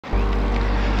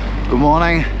Good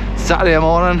morning, Saturday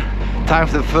morning, time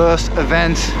for the first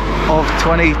event of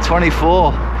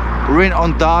 2024. We're in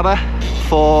Ondara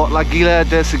for L'Aguila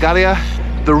De Segaria,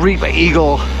 the Reaper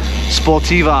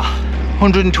Sportiva.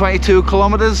 122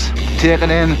 kilometers, taking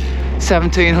in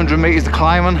 1700 meters of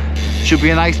climbing. Should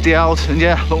be a nice day out, and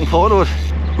yeah, looking forward to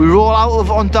it. We roll out of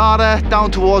Ondara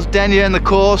down towards Denia and the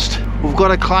coast. We've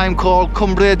got a climb called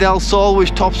Cumbre del Sol,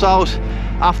 which tops out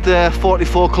after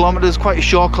 44 kilometers, quite a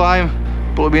short climb,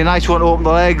 but it'll be a nice one to open the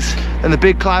legs. And the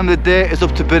big climb of the day is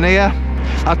up to Benia.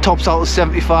 That tops out at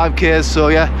 75 k's, so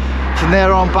yeah, from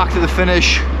there on back to the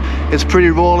finish, it's pretty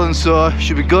rolling, so it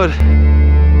should be good.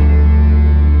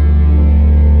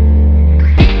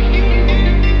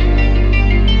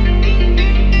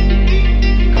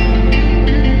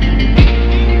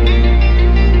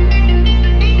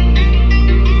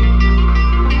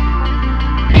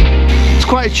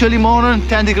 Quite a chilly morning,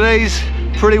 10 degrees,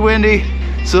 pretty windy,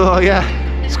 so yeah,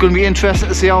 it's going to be interesting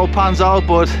to see how it pans out.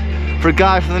 But for a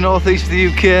guy from the northeast of the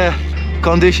UK,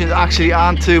 conditions actually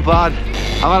aren't too bad.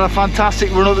 I've had a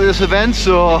fantastic run up to this event,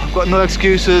 so I've got no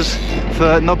excuses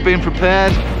for not being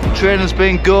prepared. Training's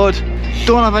been good,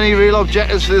 don't have any real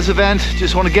objectives for this event,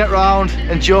 just want to get round,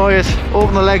 enjoy it,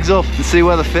 open the legs up and see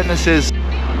where the fitness is.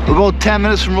 We're about 10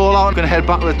 minutes from rollout. I'm going to head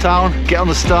back to the town, get on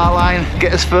the start line,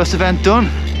 get this first event done.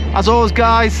 As always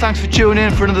guys, thanks for tuning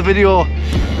in for another video.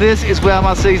 This is where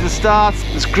my season starts.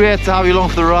 It's great to have you along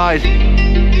for the ride.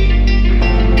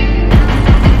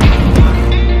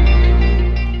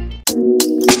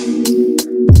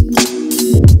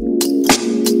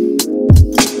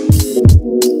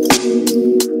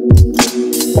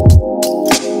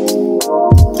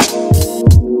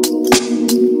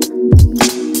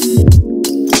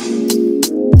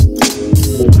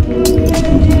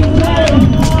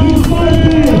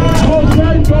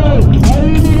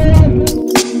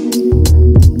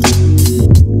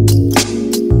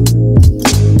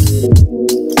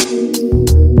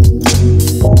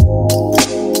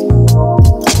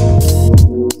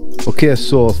 Okay,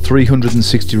 so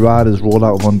 360 riders rolled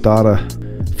out of Ondara.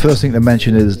 First thing to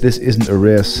mention is this isn't a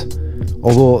race.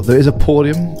 Although there is a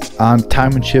podium and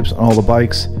timing chips on all the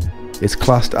bikes, it's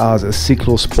classed as a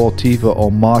CycloeSportiva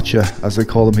or Marcha as they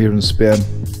call them here in Spain.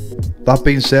 That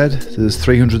being said, there's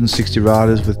 360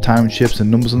 riders with timing chips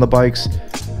and numbers on the bikes,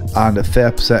 and a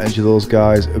fair percentage of those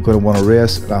guys are going to want to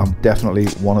race, and I'm definitely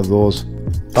one of those.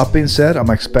 That being said, I'm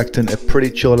expecting a pretty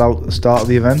chilled out at the start of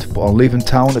the event, but on leaving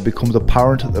town it becomes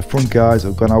apparent that the front guys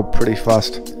have gone out pretty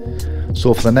fast.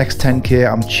 So for the next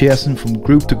 10k I'm chasing from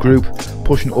group to group,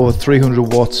 pushing over 300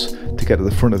 watts to get to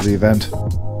the front of the event.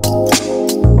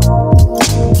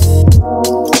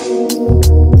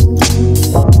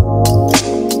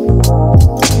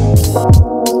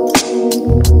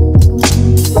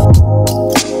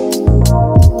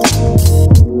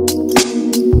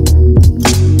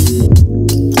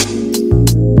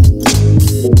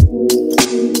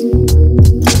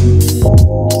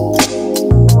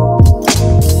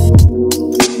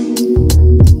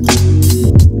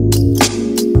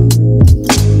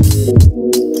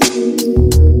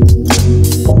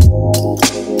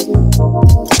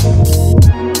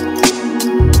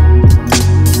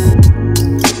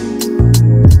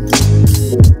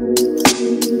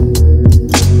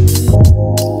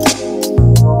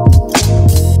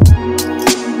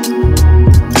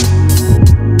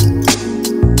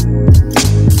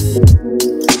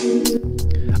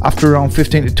 After around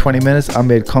 15 to 20 minutes I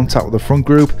made contact with the front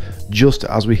group just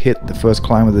as we hit the first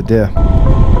climb of the day.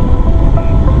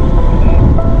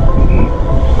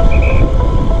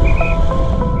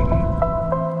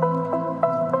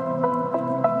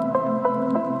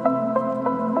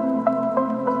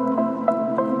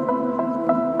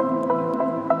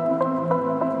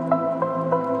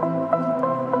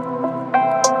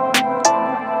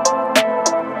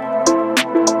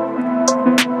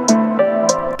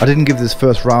 I didn't give this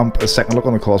first ramp a second look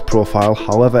on the course profile,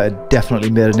 however it definitely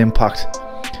made an impact.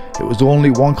 It was only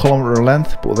 1 kilometer in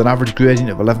length, but with an average gradient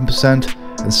of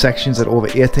 11% and sections at over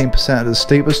 18% at the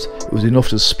steepest, it was enough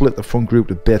to split the front group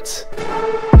to bits.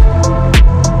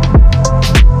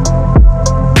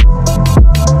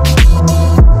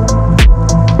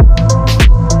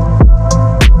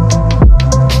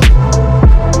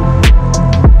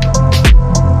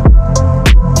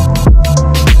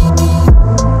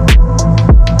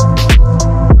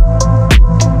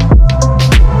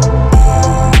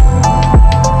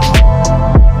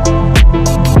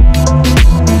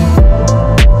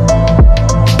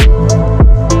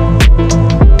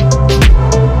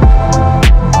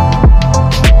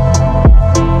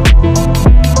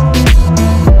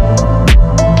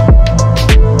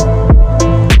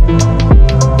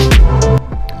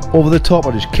 Over the top,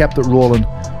 I just kept it rolling,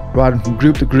 riding from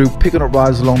group to group, picking up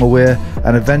riders along the way,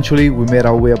 and eventually we made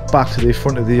our way back to the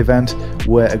front of the event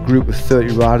where a group of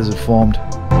 30 riders had formed.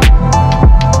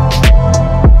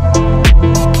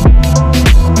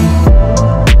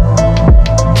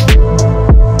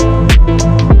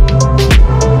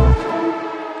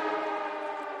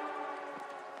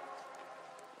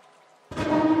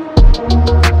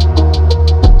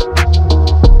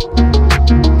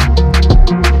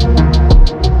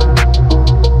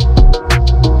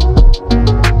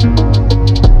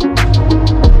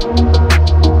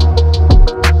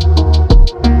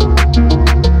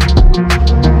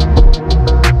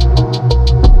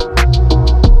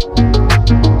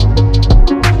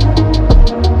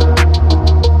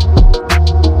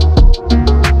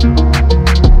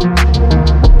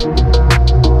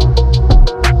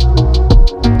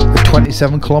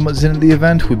 Seven kilometers into the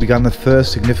event, we began the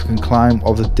first significant climb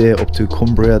of the day up to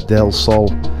L'Aguila De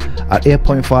Segaria. At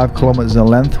 8.5 kilometers in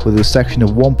length, with a section of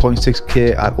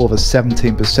 1.6k at over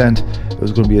 17%, it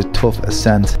was going to be a tough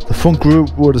ascent. The front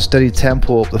group rode a steady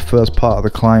tempo up the first part of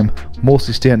the climb,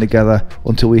 mostly staying together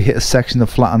until we hit a section that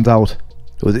flattened out.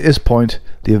 It was at this point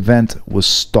the event was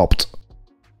stopped.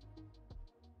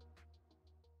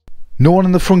 No one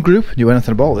in the front group knew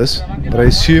anything about this, but I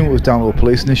assume it was down to a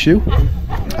policing issue.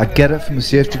 I get it from a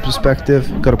safety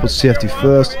perspective, got to put safety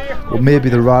first, but maybe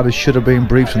the riders should have been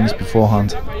briefed on this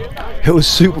beforehand. It was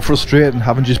super frustrating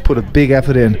having just put a big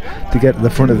effort in to get to the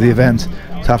front of the event,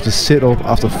 to have to sit up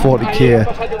after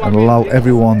 40k and allow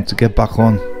everyone to get back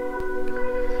on.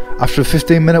 After a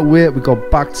 15-minute wait, we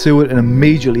got back to it and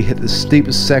immediately hit the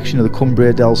steepest section of the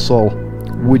L'Aguila De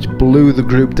Segaria, which blew the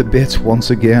group to bits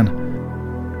once again.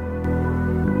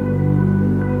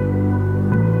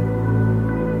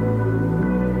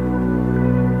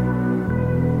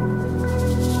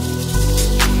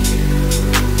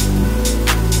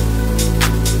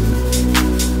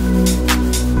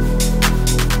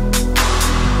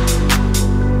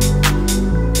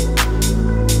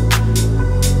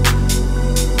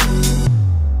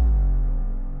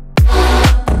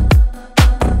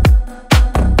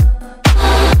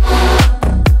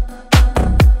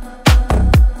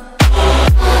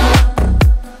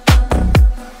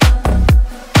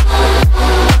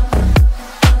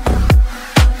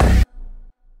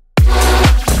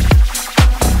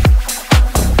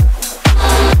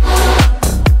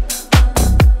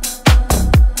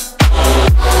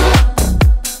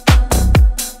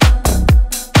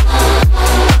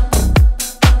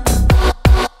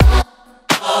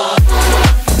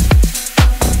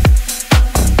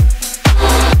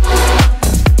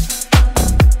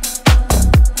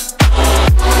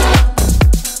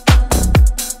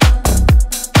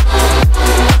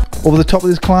 Over the top of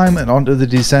this climb and onto the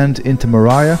descent into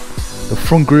Maria, the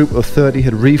front group of 30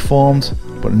 had reformed,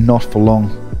 but not for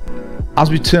long. As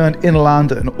we turned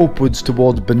inland and upwards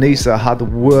towards Benissa, I had the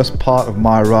worst part of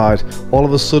my ride. All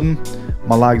of a sudden,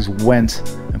 my legs went,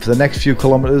 and for the next few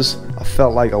kilometers, I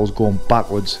felt like I was going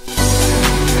backwards.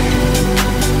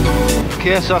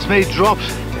 Okay, so that's me dropped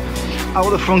out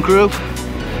of the front group.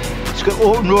 Just got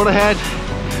open road ahead,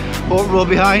 open road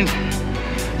behind.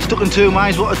 Stuck in two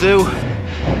minds what to do.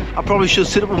 I probably should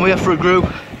sit up and wait for a group.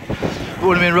 We've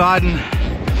only been riding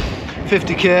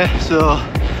 50k, so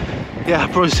yeah, I'll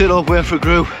probably sit up, wait for a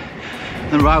group,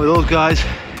 and then ride with those guys.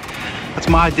 That's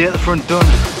my day at the front done.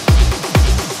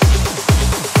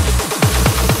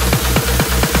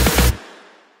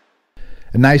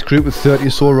 A nice group of 30 or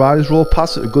so riders rolled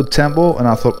past at a good tempo, and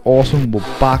I thought, awesome, we're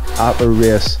back at the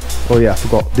race. Oh yeah, I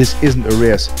forgot, this isn't a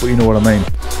race, but you know what I mean.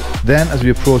 Then as we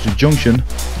approach a junction,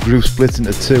 the group splits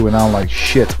into two, and I'm like,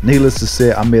 shit. Needless to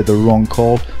say, I made the wrong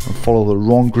call and followed the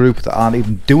wrong group that aren't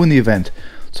even doing the event.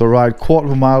 So I ride quarter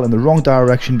of a mile in the wrong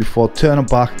direction before turning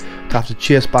back to have to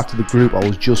chase back to the group I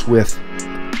was just with.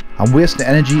 I'm wasting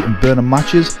energy and burning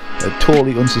matches at a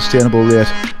totally unsustainable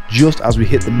rate, just as we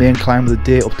hit the main climb of the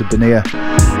day up to Benissa.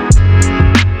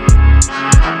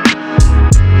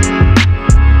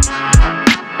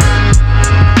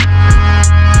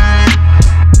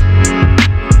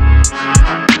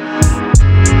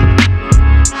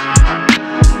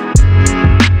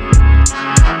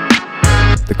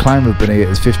 The climb of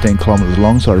Benissa is 15 kilometers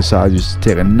long, so I decided just to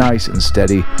take it nice and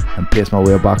steady and pace my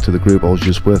way back to the group I was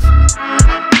just with.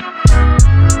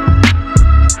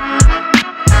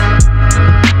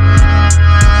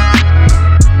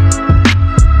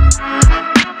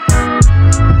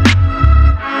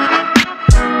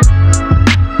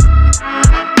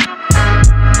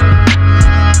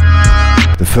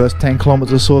 The first 10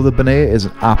 kilometers or so of the Benia is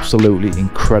an absolutely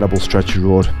incredible stretch of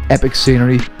road. Epic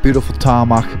scenery, beautiful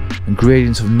tarmac, and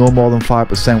gradients of no more than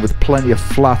 5% with plenty of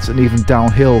flats and even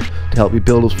downhill to help you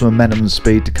build up some momentum and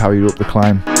speed to carry you up the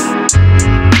climb.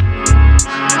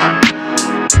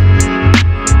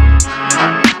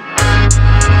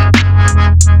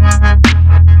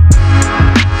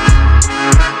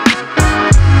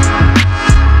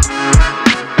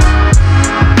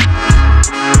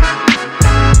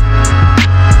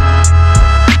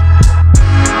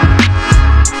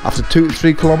 After 2 to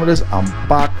 3 kilometers, I'm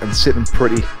back and sitting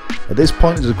pretty. At this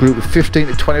point, there's a group of 15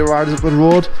 to 20 riders up the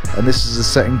road, and this is the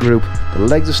second group. The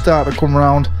legs are starting to come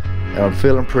around, and I'm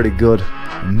feeling pretty good.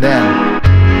 And then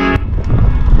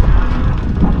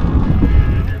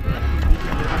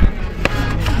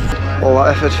all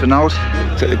that effort for now.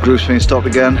 The group's been stopped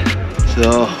again,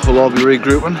 so we'll all be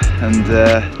regrouping and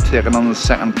taking on the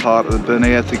second part of the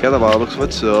Benia together by the looks of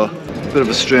it. So a bit of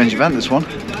a strange event, this one.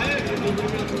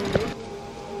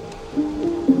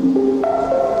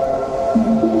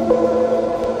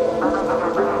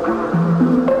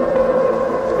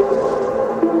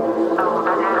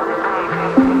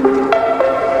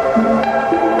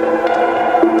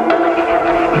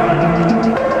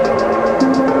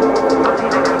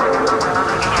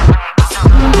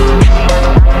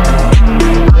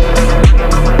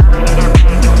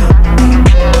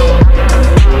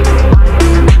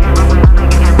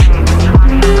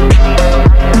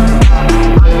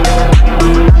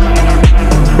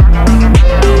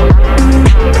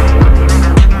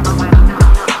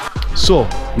 So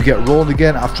we get rolling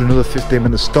again after another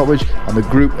 15-minute stoppage, and the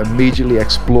group immediately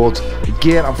explodes.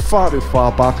 Again, I'm far too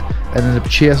far back and end up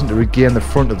chasing to regain the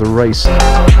front of the race.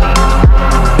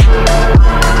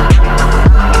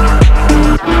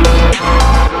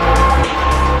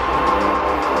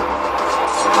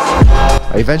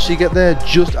 I eventually get there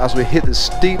just as we hit the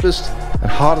steepest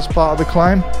and hardest part of the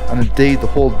climb, and indeed the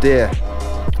whole day.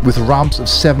 With ramps of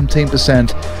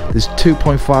 17%, this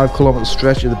 2.5 kilometer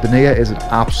stretch of the Benia is an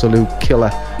absolute killer.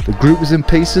 The group is in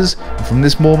pieces, and from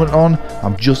this moment on,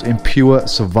 I'm just in pure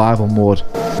survival mode.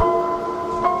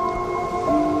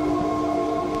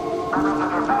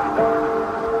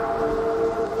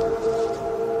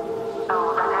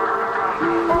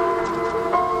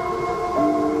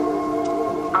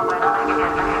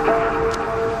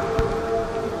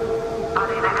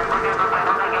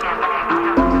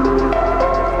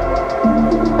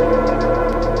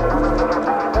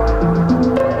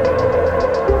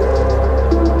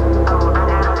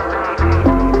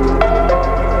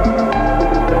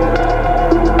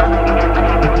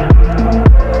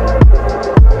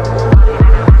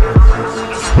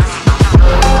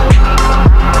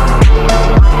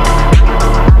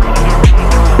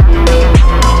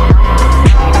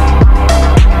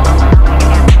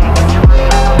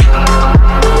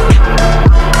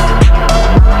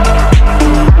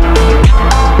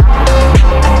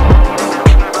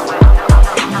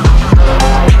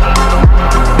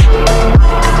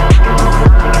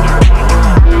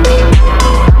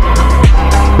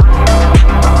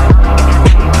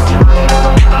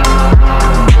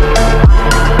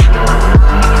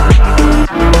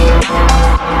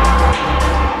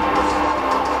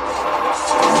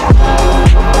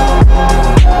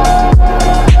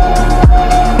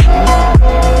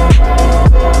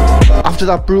 After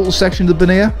that brutal section of the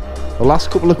Benia, the last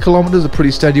couple of kilometers are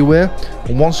pretty steady away,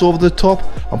 and once over the top,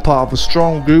 I'm part of a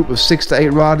strong group of 6 to 8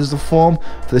 riders to form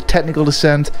for the technical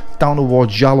descent down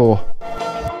towards Jalo.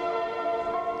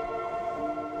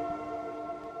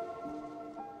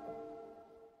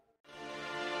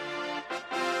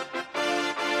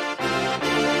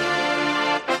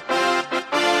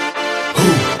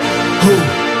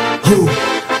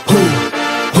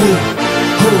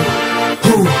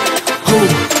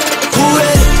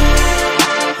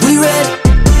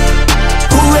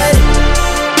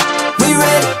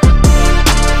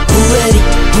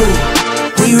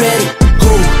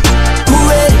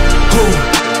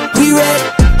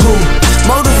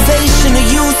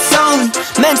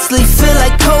 Feel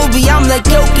like Kobe, I'm like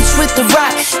Jokic with the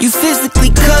rock. You physically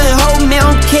couldn't hold me, I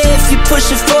don't care if you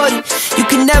pushing 40. You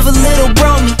can never little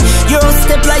bro me. You're on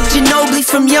step like Ginobili,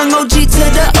 from young OG to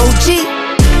the OG.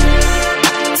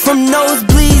 From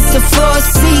nosebleeds to floor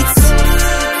seats,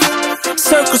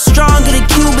 circle stronger than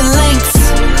Cuban links.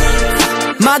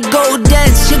 My gold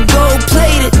dance, your gold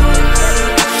plated.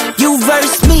 You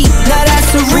verse me, now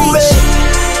that's a reach.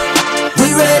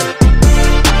 We ready,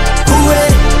 who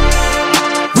ready?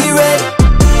 We ready,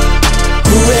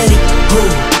 who ready, who?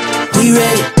 We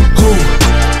ready, who?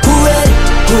 Who ready,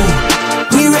 who?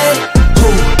 We ready, who?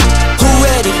 Who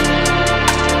ready?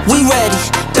 We ready,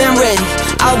 been ready.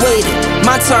 I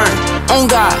On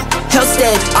God, held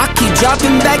steady, I keep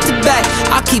dropping back to back.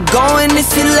 I keep going if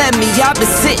you let me. I've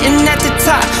been sitting at the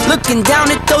top, looking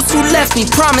down at those who left me.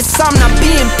 Promise I'm not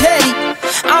being petty,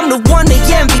 I'm the one they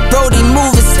envy. Brody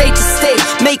moving state to state,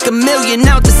 make $1 million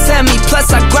out the semi.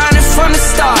 Plus I grinded from the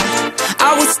start,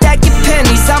 I was stacking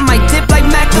pennies. I might dip like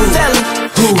Machiavelli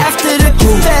after the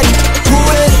confetti. Who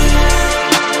ready?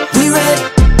 We ready.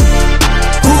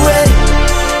 Who ready?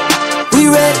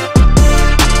 We ready.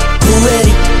 Who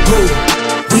ready? Who?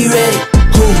 We ready.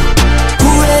 Who? Who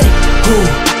ready? Who?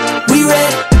 We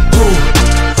ready. Who?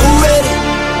 Who ready?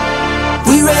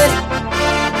 We ready.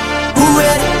 Who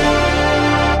ready?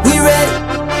 We ready.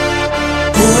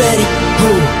 Who ready?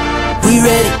 Who? We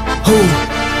ready. Who?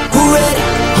 Who ready?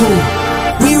 Who?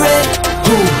 We ready.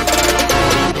 Who?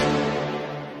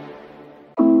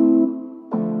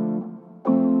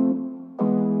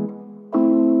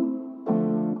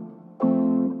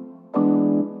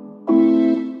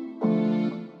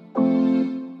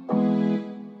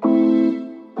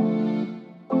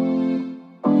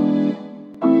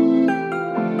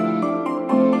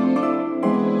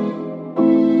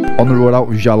 On the road out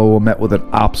with Jalo, we met with an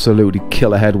absolutely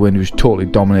killer headwind which totally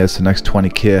dominates the next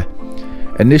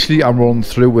 20k. Initially I'm rolling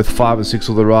through with 5 or 6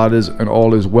 other riders and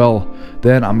all is well.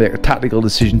 Then I make a tactical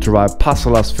decision to ride past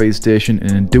the last feed station,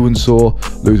 and in doing so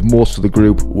lose most of the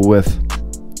group we're with.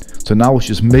 So now it's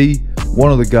just me,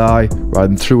 one other guy,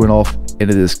 riding through and off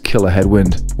into this killer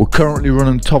headwind. We're currently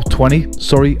running top 20.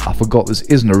 Sorry, I forgot this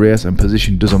isn't a race and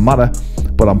position doesn't matter,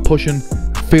 but I'm pushing,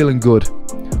 feeling good.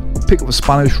 Pick up a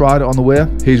Spanish rider on the way.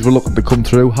 He's reluctant to come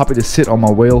through, happy to sit on my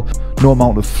wheel. No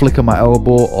amount of flicking my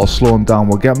elbow or slowing down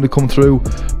will get him to come through,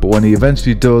 but when he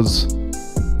eventually does,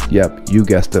 yep, you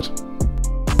guessed it.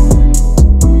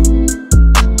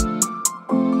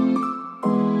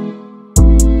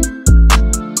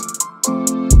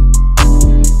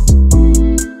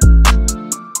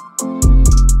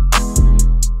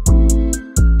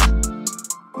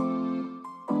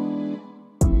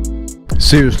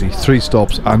 Seriously, 3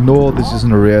 stops. I know this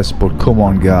isn't a race, but come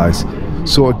on guys.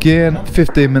 So again,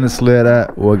 15 minutes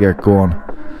later, we'll get going.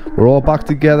 We're all back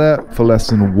together for less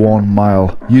than 1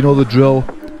 mile. You know the drill.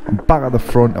 I'm back at the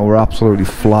front and we're absolutely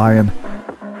flying.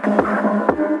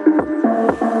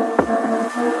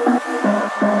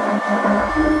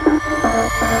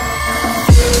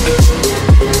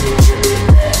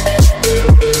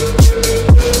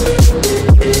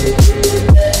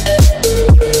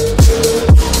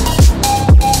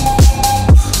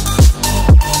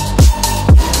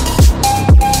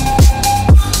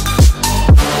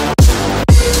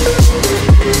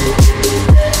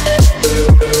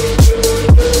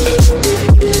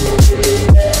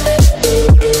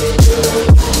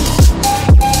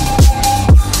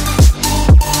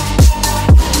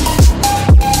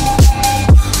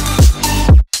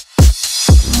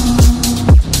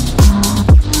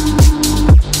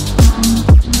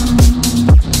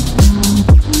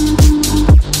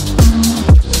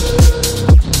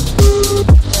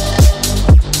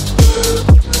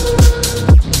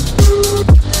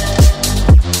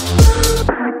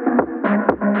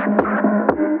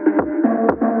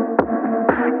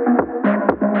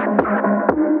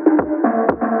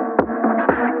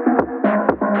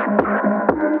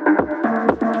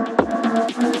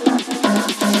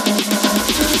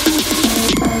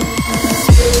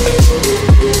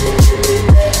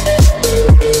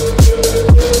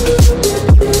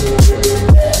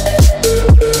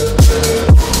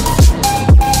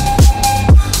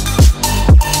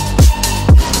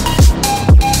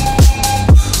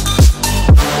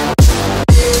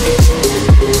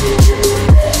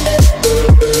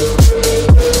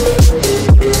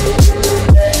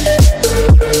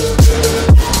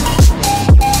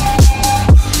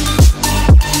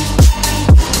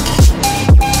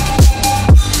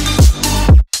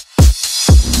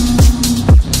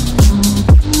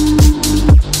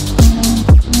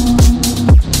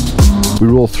 We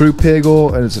roll through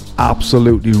Pego and it's an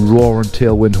absolutely roaring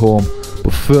tailwind home.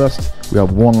 But first, we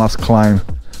have one last climb,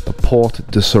 the Porte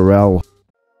de Sorel.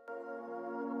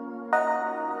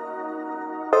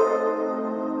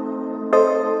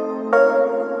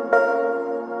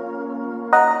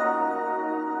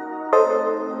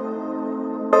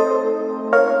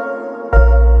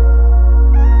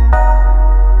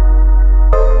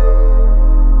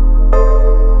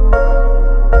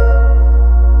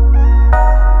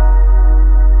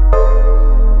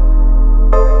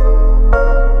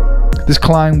 This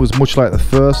climb was much like the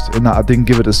first in that I didn't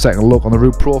give it a second look on the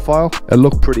route profile. It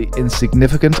looked pretty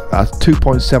insignificant at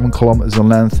 2.7 kilometers in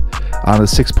length and a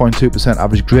 6.2%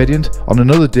 average gradient. On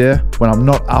another day when I'm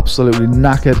not absolutely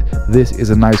knackered, this is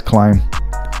a nice climb.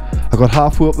 I got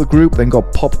halfway up the group, then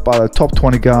got popped by the top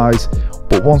 20 guys,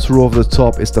 but once we're over the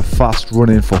top, it's the fast run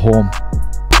in for home.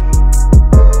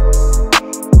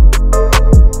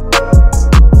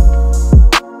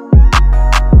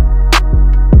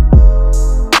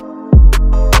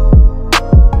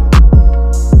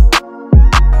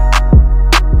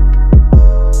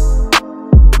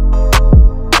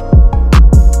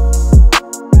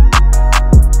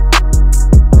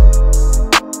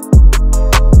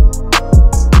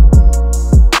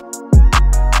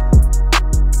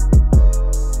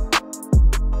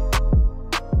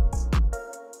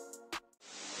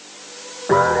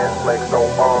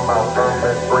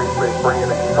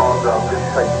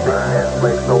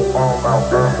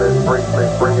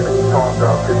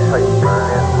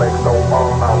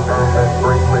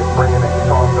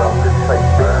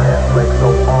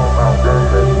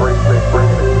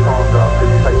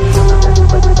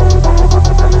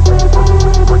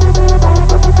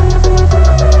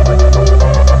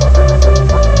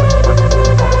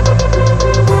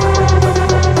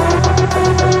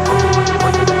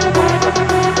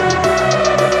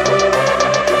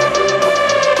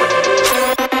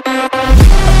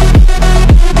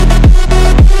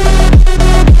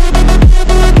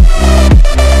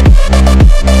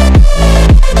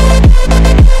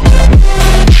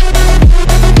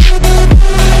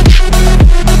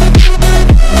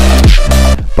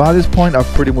 By this point, I've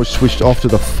pretty much switched off to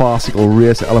the farcical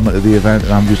race element of the event,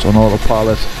 and I'm just on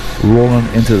autopilot, rolling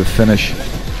into the finish.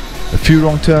 A few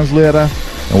wrong turns later,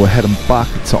 and we're heading back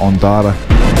to Ondara.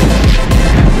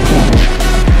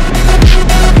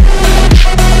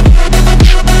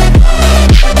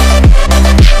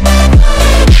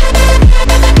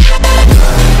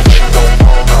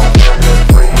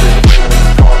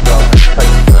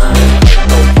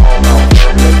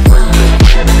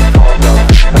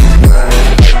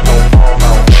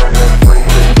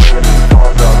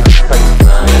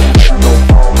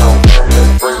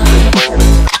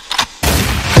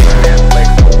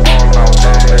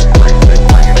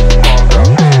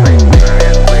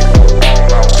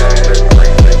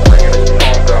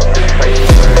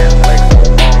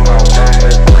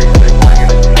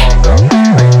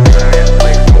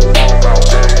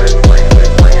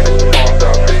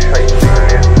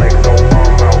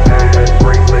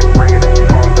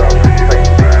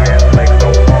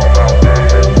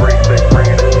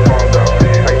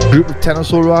 Group of 10 or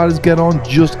so riders get on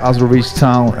just as we reach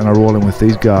town and are rolling with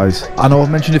these guys. I know I've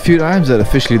mentioned a few times that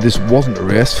officially this wasn't a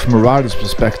race. From a rider's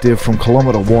perspective, from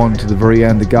kilometre 1 to the very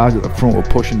end, the guys at the front were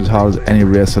pushing as hard as any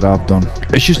race that I've done.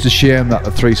 It's just a shame that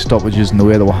the 3 stoppages and the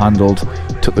way they were handled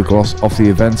took the gloss off the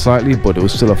event slightly, but it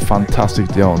was still a fantastic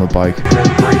day out on the bike.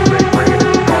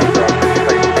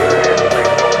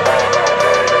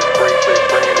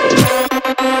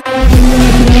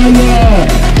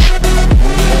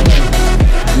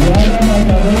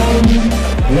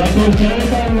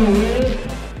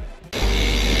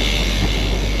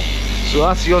 So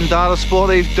that's the Ondara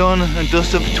Sportive done and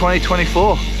dusted for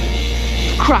 2024.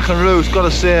 Cracking route,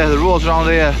 gotta say, the roads around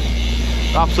here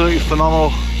are absolutely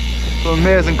phenomenal. Some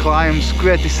amazing climbs,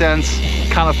 great descents,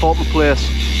 can't fault the place.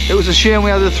 It was a shame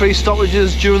we had the 3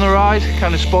 stoppages during the ride,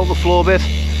 kind of spoiled the flow a bit.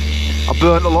 I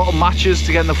burnt a lot of matches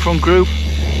to get in the front group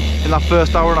in that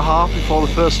first hour and a half before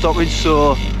the first stoppage,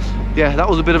 so yeah, that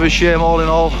was a bit of a shame all in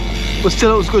all. But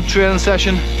still, it was a good training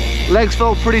session. Legs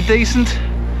felt pretty decent,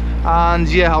 and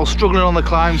yeah, I was struggling on the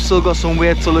climb, still got some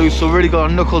weight to lose, so really got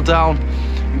to knuckle down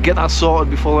and get that sorted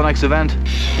before the next event.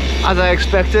 As I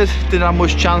expected, didn't have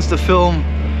much chance to film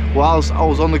whilst I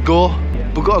was on the go,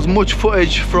 but got as much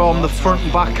footage from the front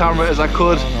and back camera as I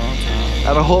could,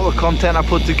 and I hope the content I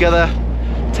put together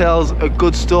tells a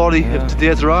good story of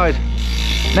today's ride.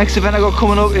 Next event I got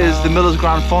coming up is the Miller's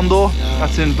Gran Fondo.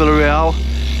 That's in Villarreal.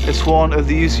 It's one of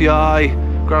the UCI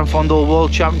Gran Fondo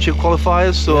World Championship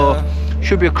qualifiers, so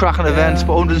should be a cracking event. It's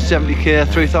about 170k,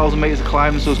 3,000 meters of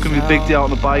climbing, so it's going to be a big day out on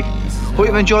the bike. Hope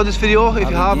you've enjoyed this video. If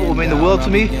you have, it will mean the world to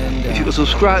me. If you could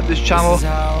subscribe to this channel,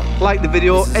 like the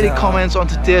video, any comments on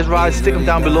today's ride, stick them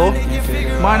down below.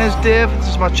 My name's Dave, this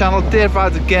is my channel, Dave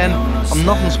Rides Again. I'm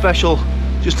nothing special,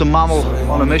 just a mammal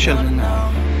on a mission.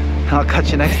 I'll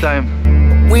catch you next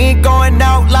time. We ain't going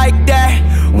out like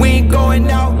that. We ain't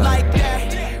going out like that.